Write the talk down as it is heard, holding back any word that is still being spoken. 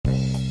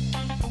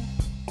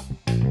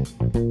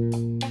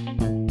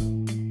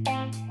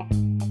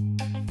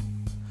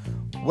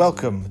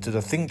Welcome to the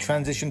Think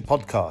Transition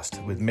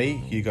podcast with me,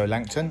 Hugo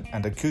Langton,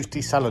 and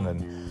Akusti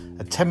Salonen,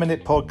 a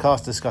 10-minute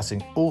podcast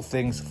discussing all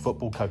things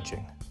football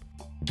coaching.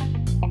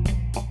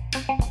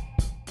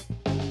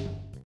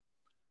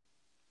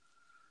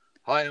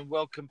 Hi, and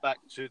welcome back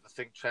to the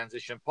Think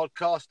Transition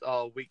podcast,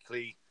 our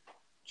weekly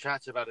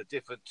chat about a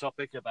different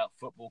topic about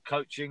football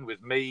coaching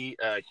with me,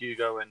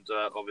 Hugo, and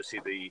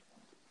obviously the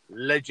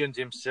legend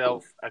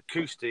himself,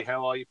 Akusti.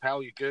 How are you,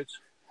 pal? You good?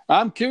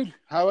 I'm good.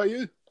 How are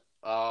you?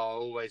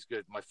 Always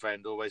good, my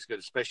friend. Always good,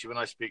 especially when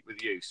I speak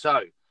with you.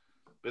 So,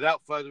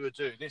 without further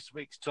ado, this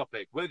week's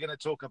topic, we're going to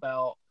talk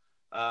about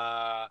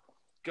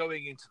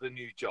going into the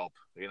new job.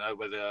 You know,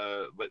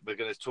 whether we're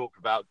going to talk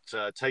about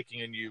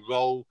taking a new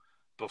role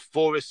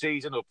before a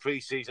season or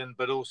pre-season,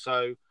 but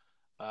also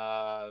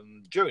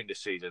during the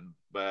season,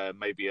 where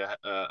maybe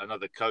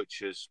another coach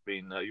has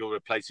been, you're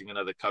replacing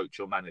another coach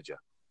or manager.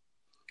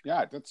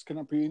 Yeah, that's going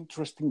to be an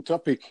interesting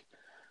topic.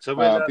 So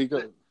let's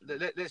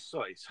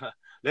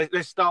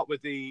start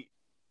with the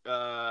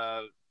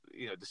the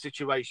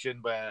situation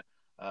where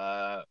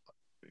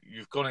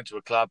you've gone into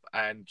a club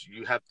and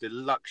you have the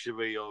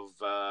luxury of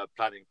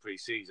planning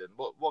pre-season.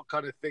 What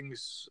kind of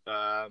things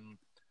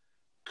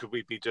could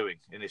we be doing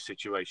in this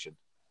situation?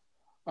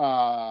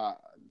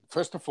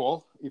 First of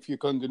all, if you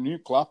go to a new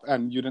club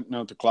and you don't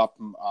know the club,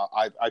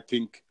 I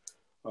think,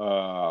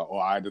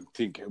 or I don't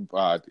think,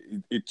 but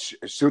it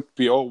should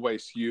be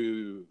always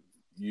you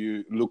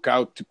look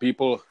out to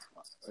people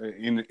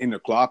in a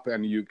club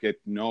and you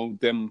get to know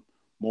them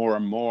more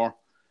and more.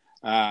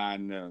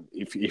 And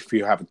if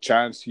you have a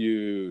chance,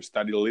 you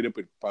study a little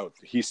bit about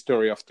the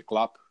history of the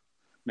club,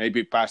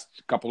 maybe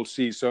past couple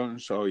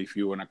seasons, or if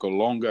you want to go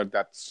longer,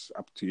 that's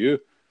up to you.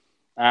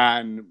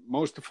 And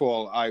most of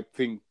all, I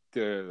think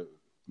the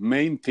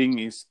main thing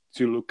is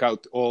to look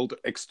out all the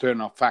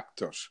external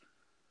factors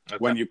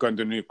when you go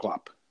to a new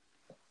club.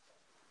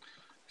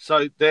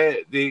 So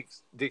the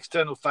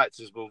external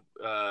factors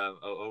are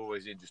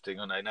always interesting,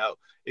 aren't they? Now,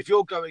 if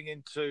you're going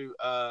into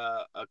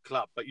a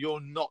club, but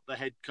you're not the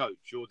head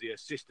coach, you're the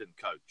assistant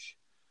coach,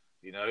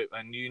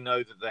 and you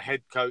know that the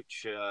head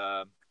coach,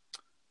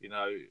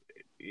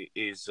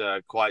 is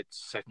quite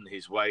set in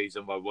his ways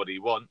and what he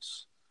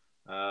wants.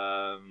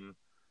 And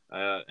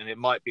it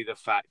might be the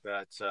fact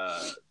that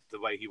the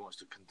way he wants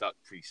to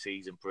conduct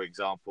pre-season, for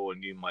example,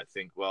 and you might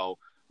think, well,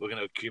 we're going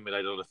to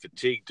accumulate a lot of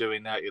fatigue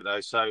doing that,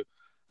 So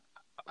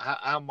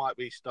how might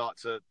we start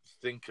to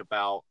think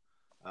about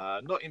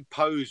not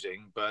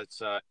imposing, but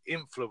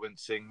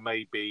influencing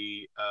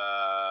maybe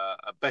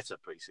a better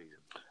pre-season?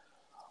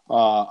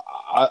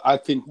 I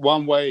think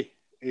one way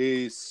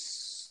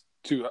is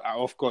to,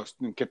 of course,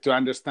 get to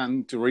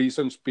understand the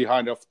reasons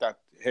behind of that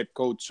head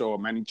coach or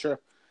manager,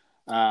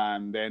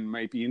 and then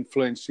maybe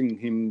influencing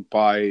him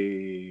by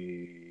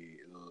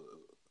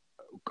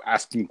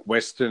asking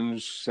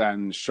questions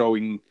and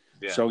showing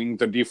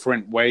the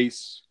different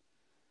ways.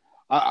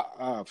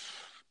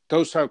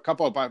 Those are a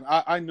couple, but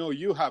I know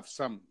you have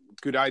some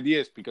good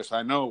ideas because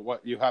I know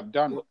what you have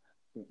done. Well,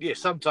 yeah,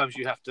 sometimes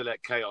you have to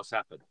let chaos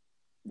happen.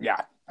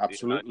 Yeah,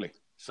 absolutely.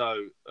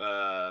 So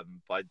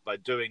by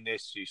doing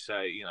this, you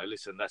say,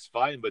 listen, that's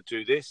fine, but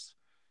do this.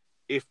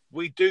 If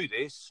we do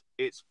this,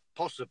 it's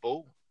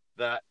possible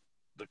that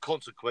the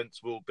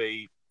consequence will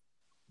be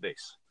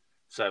this.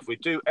 So if we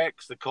do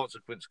X, the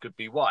consequence could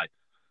be Y.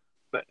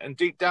 And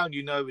deep down,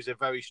 there's a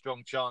very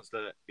strong chance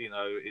that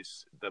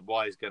it's that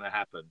Y is going to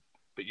happen.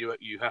 But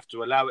you have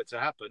to allow it to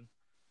happen,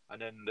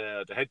 and then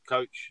the head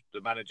coach,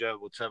 the manager,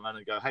 will turn around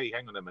and go, "Hey,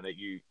 hang on a minute,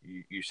 you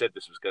said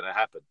this was going to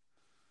happen."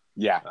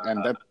 Yeah,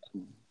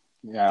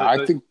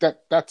 I think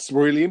that's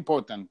really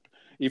important.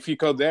 If you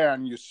go there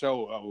and you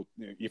show,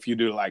 if you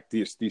do like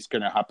this is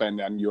going to happen,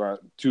 and you are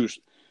too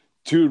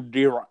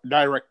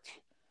direct,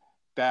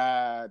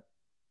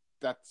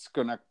 that's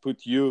going to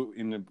put you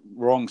in the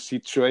wrong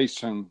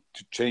situation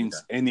to change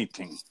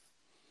anything.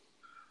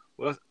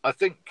 Well, I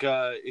think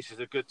this is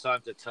a good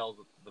time to tell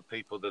the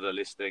people that are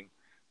listening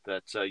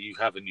that you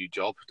have a new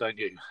job, don't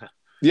you?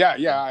 Yeah,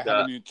 I have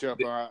a new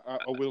job. I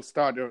will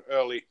start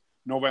early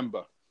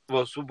November.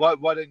 Well, so why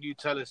don't you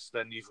tell us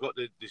then? You've got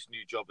this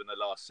new job in the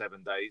last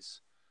 7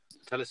 days.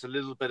 Tell us a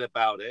little bit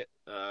about it,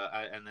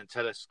 and then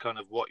tell us kind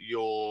of what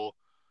your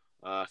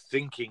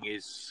thinking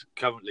is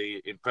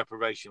currently in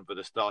preparation for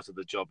the start of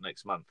the job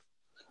next month.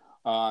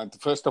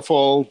 First of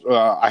all,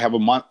 I have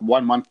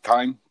 1 month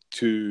time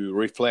to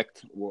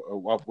reflect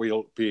what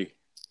will be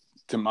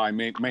to my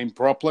main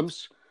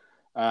problems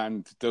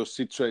and those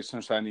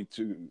situations I need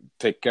to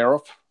take care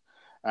of.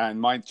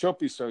 And my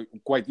job is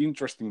quite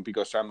interesting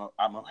because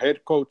I'm a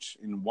head coach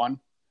in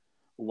one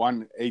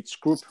age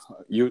group,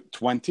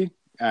 U20,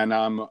 and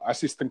I'm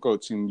assistant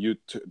coach in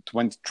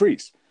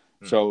U23s.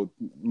 So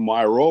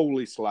my role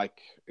is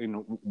like in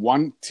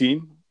one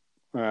team,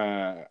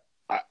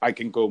 I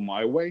can go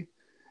my way,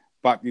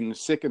 but in the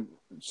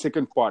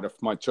second part of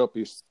my job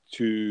is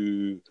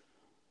to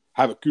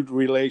have a good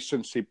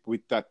relationship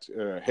with that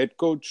head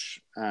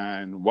coach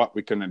and what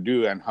we're gonna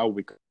do and how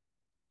we.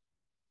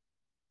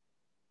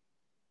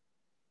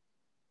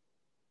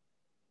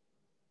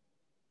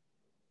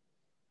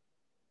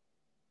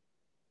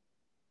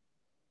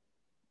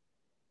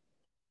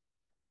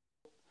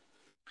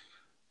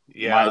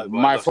 Yeah,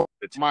 my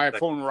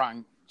phone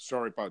rang.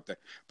 Sorry about that.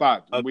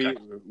 But okay.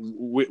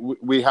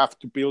 we have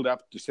to build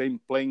up the same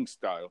playing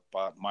style,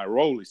 but my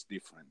role is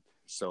different.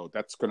 So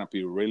that's going to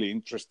be really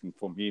interesting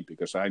for me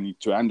because I need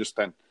to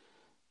understand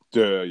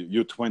the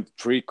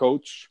U23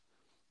 coach,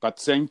 but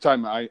same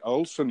time I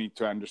also need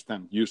to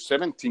understand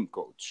U17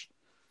 coach.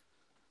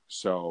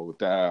 So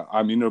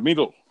I'm in the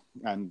middle,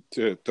 and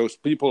those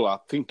people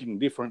are thinking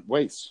different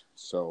ways.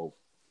 So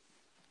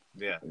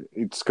yeah,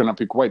 it's going to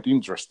be quite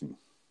interesting.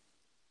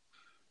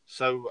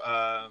 So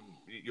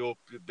you'll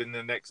in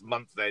the next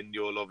month. Then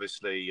you'll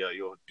obviously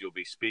you'll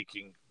be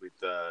speaking with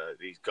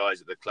these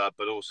guys at the club,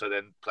 but also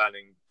then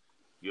planning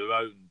your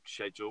own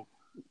schedule.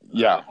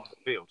 On the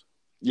field.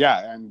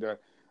 Yeah, and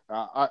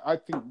I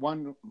think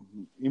one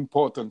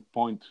important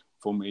point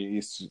for me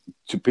is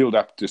to build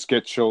up the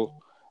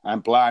schedule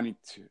and plan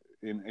it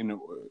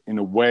in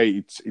a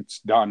way it's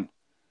done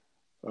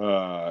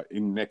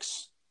in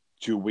next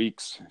 2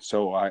 weeks,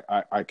 so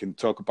I can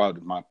talk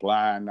about my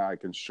plan. I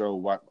can show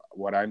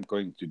what I'm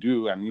going to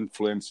do and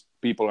influence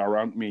people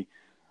around me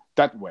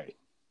that way.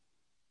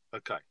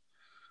 Okay.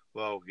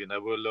 Well,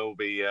 we'll all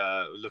be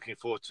looking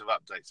forward to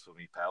updates from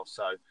you, pal.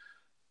 So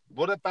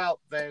what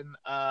about then,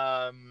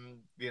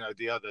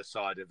 the other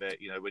side of it,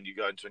 when you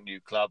go into a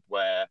new club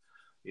where,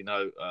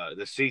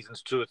 the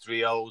season's 2 or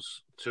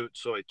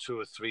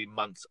 3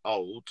 months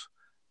old,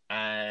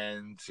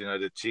 and,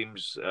 the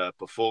team's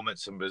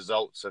performance and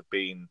results have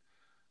been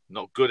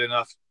not good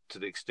enough to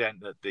the extent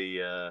that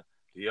the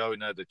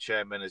owner, the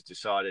chairman, has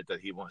decided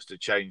that he wants to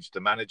change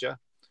the manager.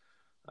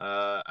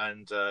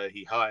 And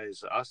he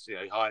hires us, he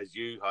hires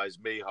you, hires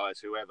me, hires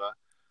whoever.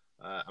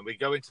 And we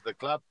go into the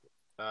club.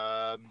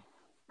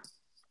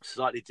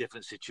 Slightly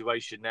different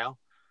situation now.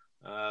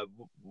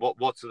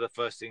 What are the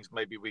first things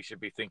maybe we should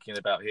be thinking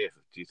about here,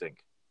 do you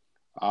think?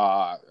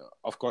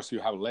 Of course, you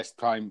have less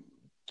time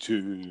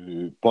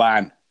to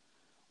plan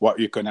what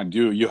you're going to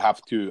do. You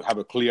have to have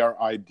a clear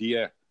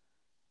idea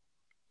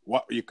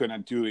what you're going to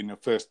do in the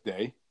first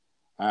day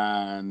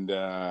and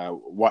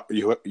what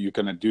you're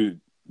going to do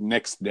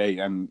next day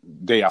and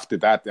day after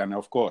that. And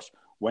of course,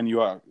 when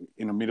you are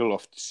in the middle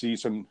of the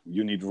season,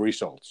 you need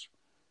results.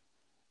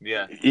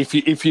 Yeah.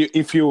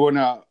 If you want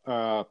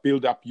to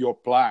build up your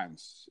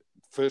plans,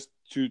 first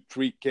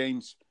 2-3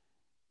 games,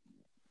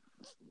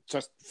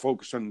 just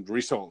focus on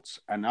results.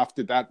 And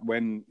after that,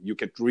 when you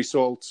get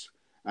results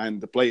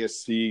and the player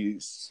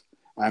sees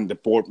and the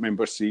board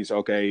member sees,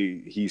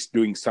 okay, he's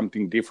doing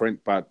something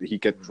different, but he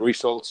gets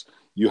results,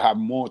 you have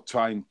more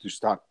time to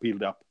start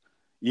build up.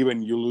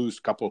 Even you lose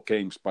a couple of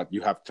games, but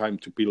you have time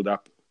to build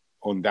up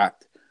on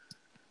that.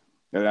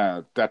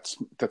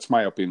 That's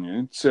my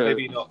opinion. It's,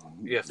 maybe not.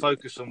 Yeah,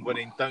 focus on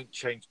winning. Don't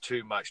change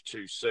too much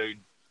too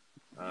soon.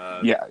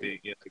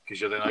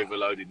 Because you're then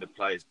overloading the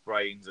players'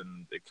 brains,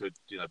 and it could,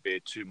 be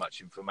too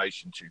much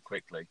information too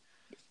quickly.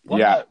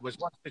 Was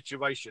one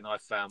situation I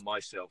found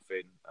myself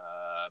in.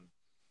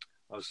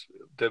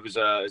 There's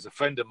a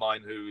friend of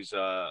mine who's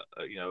a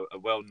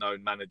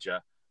well-known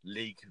manager,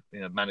 league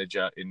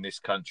manager in this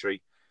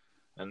country,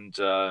 and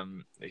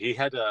he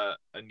had a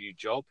new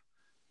job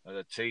at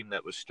a team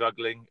that was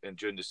struggling and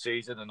during the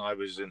season, and I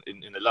was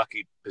in a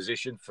lucky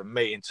position for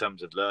me in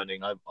terms of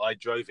learning. I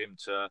drove him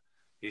to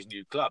his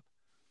new club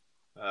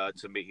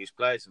to meet his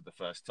players for the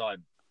first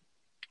time,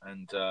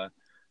 and do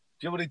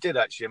you know what he did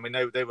actually? I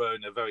mean, they were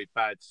in a very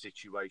bad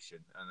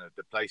situation, and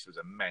the place was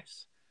a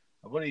mess.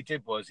 And what he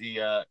did was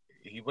he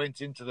went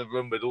into the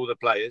room with all the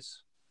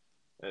players.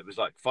 It was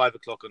like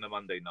 5:00 on a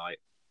Monday night,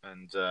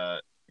 and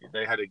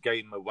they had a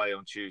game away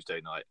on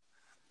Tuesday night.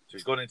 So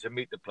he's gone in to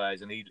meet the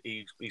players, and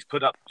he's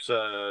put up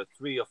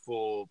 3 or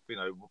 4,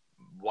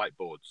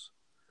 whiteboards,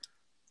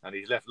 and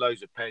he's left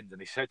loads of pens.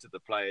 And he said to the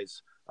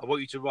players, "I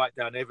want you to write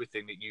down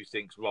everything that you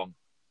think's wrong,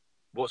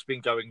 what's been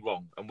going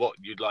wrong, and what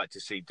you'd like to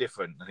see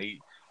different." And he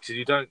said,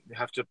 "You don't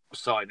have to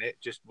sign it;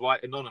 just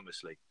write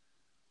anonymously."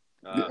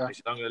 He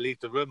said, "I'm going to leave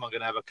the room. I'm going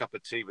to have a cup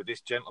of tea with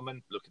this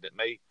gentleman looking at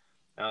me,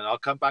 and I'll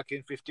come back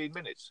in 15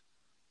 minutes."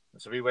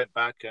 And so we went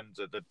back, and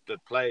the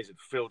players had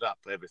filled up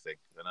everything,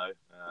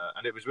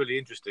 and it was really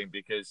interesting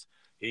because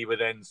he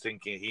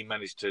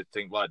managed to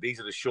think, right, these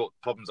are the short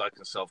problems I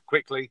can solve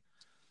quickly.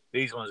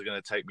 These ones are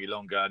going to take me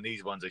longer, and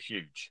these ones are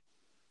huge,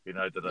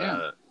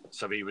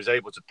 So he was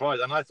able to prize,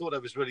 and I thought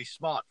that was really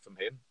smart from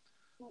him.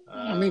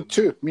 Me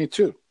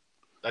too.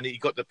 And he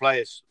got the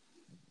players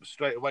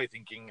straight away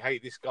thinking, hey,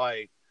 this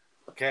guy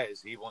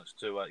cares. He wants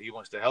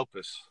to help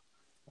us,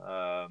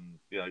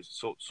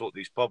 sort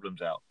these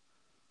problems out.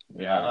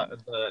 Yeah.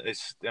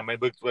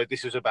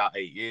 This was about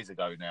 8 years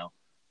ago now,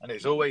 and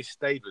it's always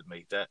stayed with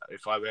me that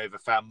if I ever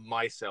found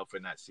myself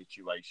in that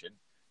situation,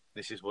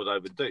 this is what I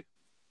would do.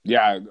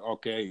 Yeah.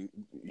 Okay.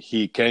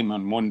 He came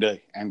on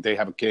Monday, and they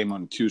have a game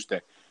on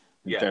Tuesday.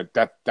 Yeah.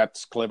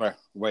 That's clever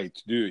way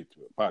to do it.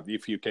 But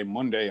if you came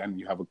Monday and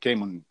you have a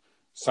game on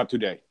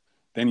Saturday,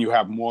 then you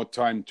have more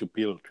time to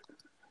build.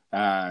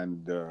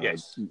 And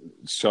yes.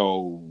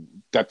 So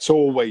that's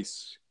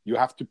always, you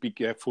have to be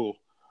careful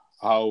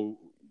how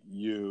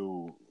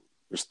you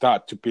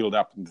start to build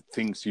up the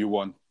things you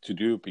want to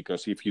do.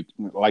 Because if you,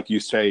 like you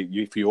say,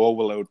 if you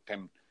overload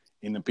them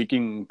in the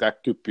beginning,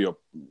 that could be a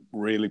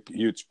really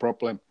huge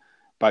problem.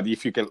 But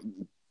if you get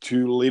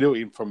too little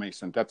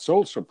information, that's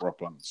also a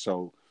problem.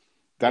 So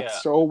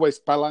that's always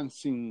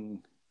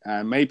balancing.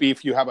 Maybe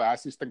if you have an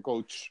assistant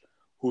coach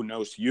who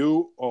knows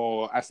you,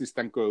 or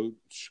assistant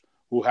coach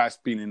who has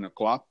been in a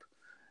club,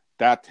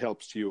 that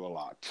helps you a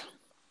lot.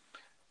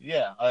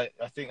 Yeah, I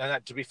think, and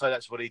that, to be fair,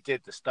 that's what he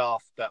did. The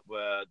staff that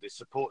were, the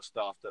support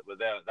staff that were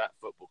there at that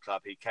football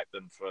club, he kept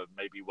them for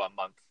maybe 1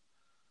 month.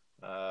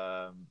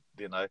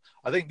 You know,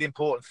 I think the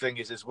important thing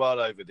is as well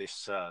over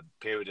this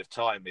period of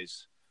time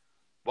is,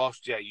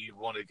 whilst, you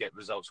want to get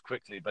results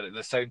quickly, but at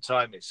the same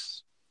time,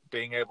 it's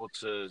being able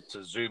to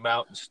zoom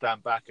out and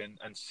stand back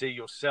and see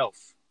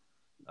yourself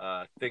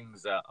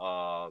things that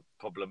are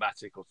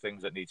problematic or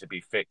things that need to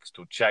be fixed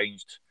or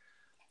changed.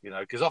 You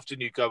know, because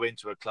often you go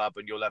into a club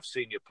and you'll have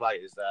senior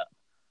players that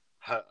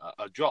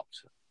are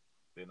dropped,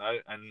 you know,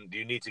 and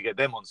you need to get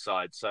them on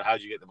side. So how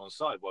do you get them on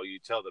side? Well, you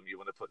tell them you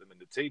want to put them in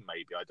the team,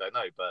 maybe. I don't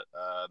know. But,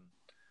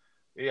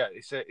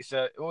 it's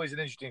always an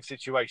interesting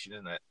situation,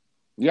 isn't it?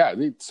 Yeah,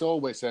 it's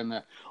always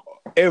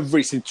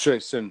every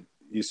situation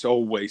is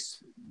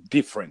always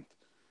different.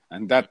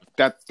 And that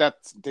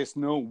there's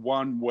no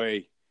one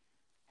way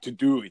to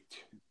do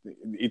it.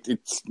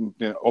 It's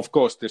of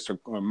course, there's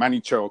a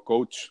manager or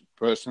coach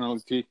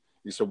personality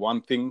is a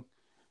one thing.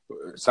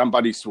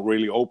 Somebody's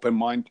really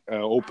open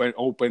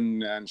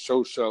and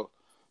social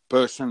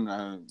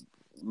person.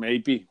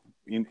 Maybe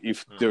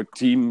if their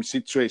team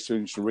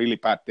situation is really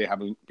bad, they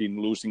haven't been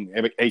losing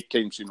 8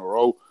 games in a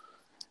row.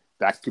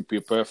 That could be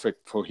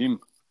perfect for him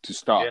to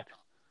start.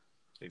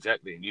 Yeah,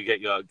 exactly. And you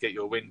get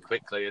your win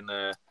quickly, and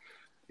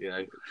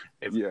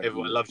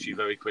everyone loves you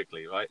very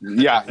quickly, right?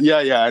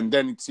 yeah, and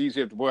then it's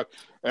easier to work.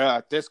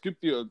 There could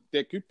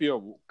be a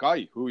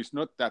guy who is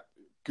not that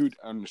good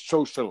on the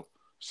social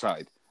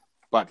side,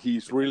 but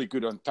he's really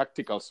good on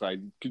tactical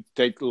side. It could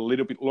take a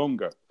little bit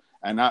longer,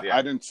 and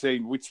I don't say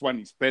which one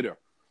is better.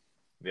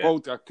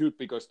 Both are good,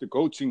 because the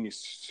coaching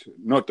is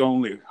not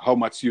only how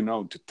much you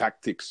know the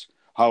tactics,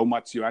 how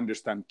much you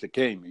understand the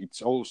game.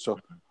 It's also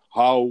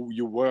how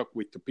you work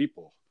with the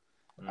people.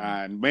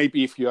 And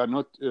maybe if you are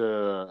not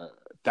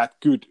that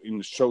good in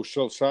the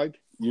social side,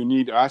 you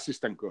need an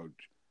assistant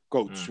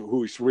coach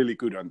who is really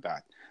good on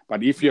that.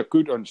 But if you're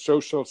good on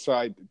social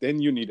side, then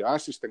you need an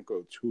assistant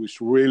coach who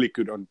is really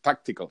good on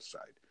tactical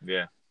side.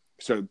 Yeah.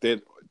 So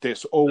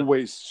there's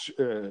always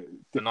a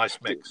nice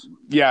mix.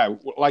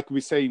 Like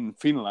we say in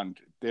Finland,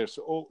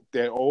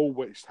 there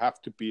always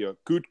have to be a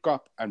good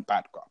cop and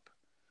bad cop.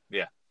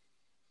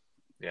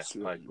 Yeah,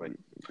 so, I agree.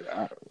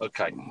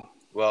 Okay,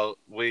 well,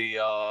 we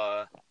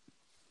are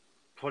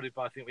probably,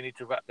 I think we need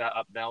to wrap that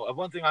up now. And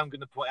one thing I'm going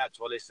to point out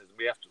to our listeners,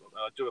 and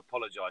I do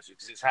apologise,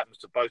 because it happens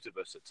to both of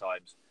us at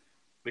times,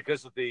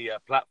 because of the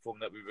platform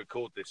that we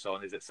record this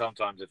on, is that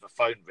sometimes if a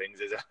phone rings,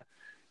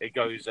 it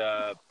goes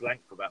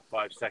blank for about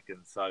 5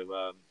 seconds.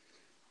 So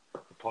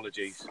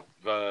apologies,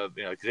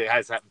 because it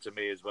has happened to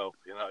me as well.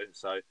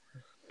 So,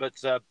 but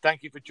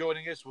thank you for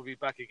joining us. We'll be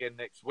back again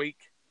next week.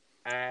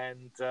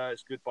 And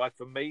it's goodbye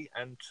from me,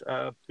 and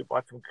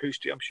goodbye from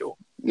Kusti, I'm sure.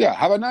 Yeah,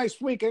 have a nice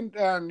weekend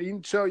and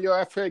enjoy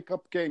your FA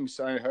Cup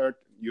games. I heard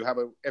you have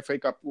a FA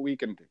Cup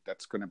weekend.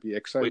 That's going to be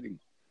exciting.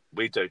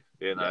 We do,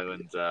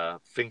 and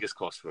fingers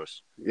crossed for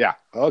us. Yeah,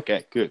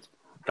 okay, good.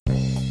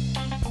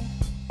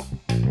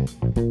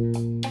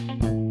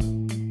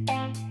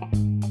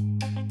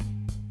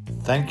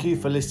 Thank you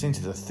for listening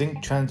to the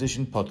Think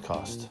Transition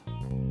podcast.